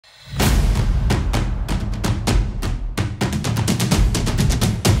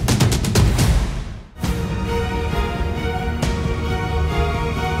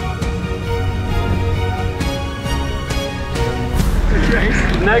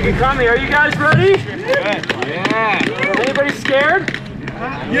like it coming. Are you guys ready? Yeah. Anybody scared?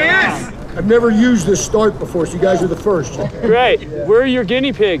 Yes. I've never used this start before, so you guys are the first. Great. We're your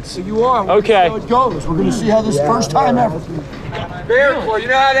guinea pigs. You are. Okay. See how it goes. We're going to see how this first time ever. Miracle, you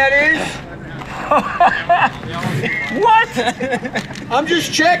know how that is? What? I'm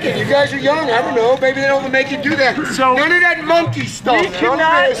just checking. You guys are young. I don't know. Maybe they don't make you do that. So none of that monkey stuff. we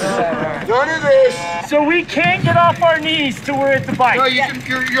cannot. None of this. So we can't get off our knees till we're at the bike. No,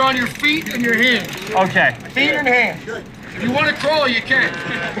 you're on your feet and your hands. Okay. Feet and hands. If you want to crawl, you can.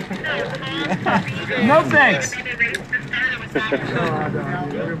 No thanks.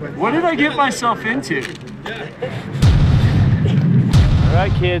 What did I get myself into? All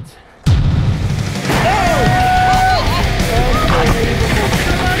right, kids.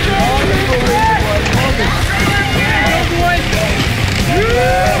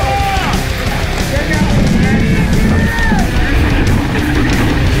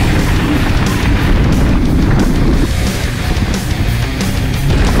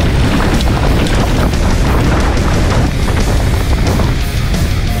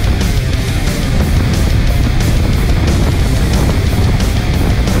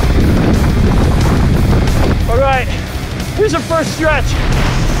 Here's our first stretch.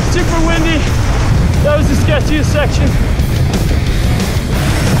 Super windy. That was the sketchiest section.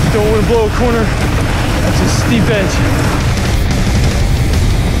 Don't want to blow a corner. That's a steep edge.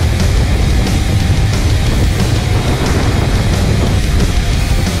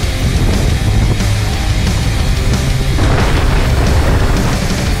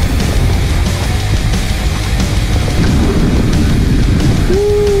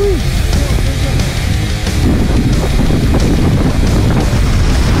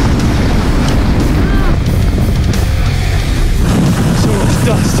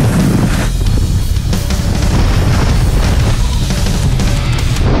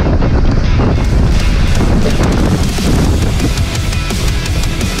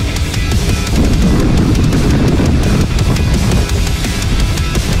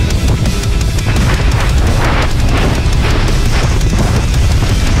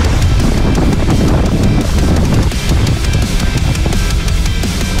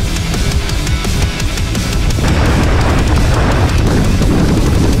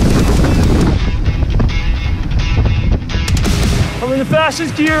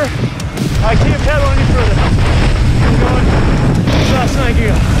 Fastest gear, I can't pedal any further. I'm going as fast as I can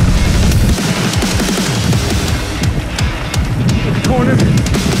go. Corner.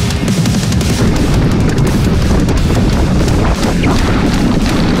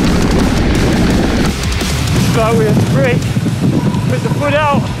 Spot we have to brake. Put the foot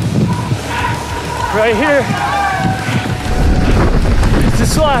out. Right here. It's a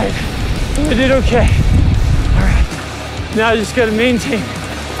slide. I did okay. Now I just gotta maintain.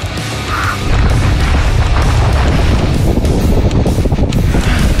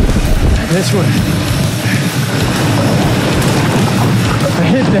 This one. I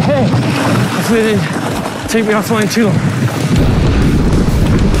hit the hay. Hopefully it didn't take me offline too long.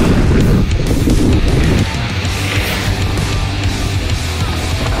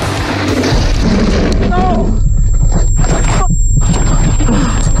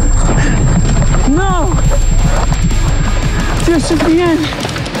 This is the end.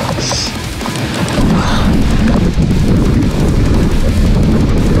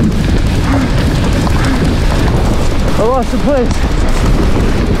 I lost the place.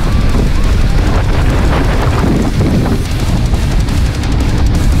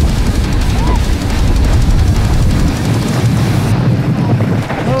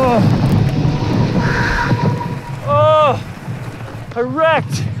 Oh, I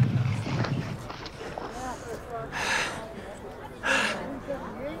wrecked.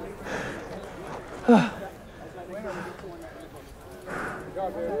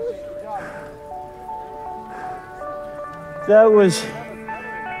 That was,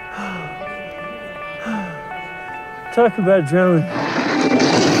 talk about adrenaline.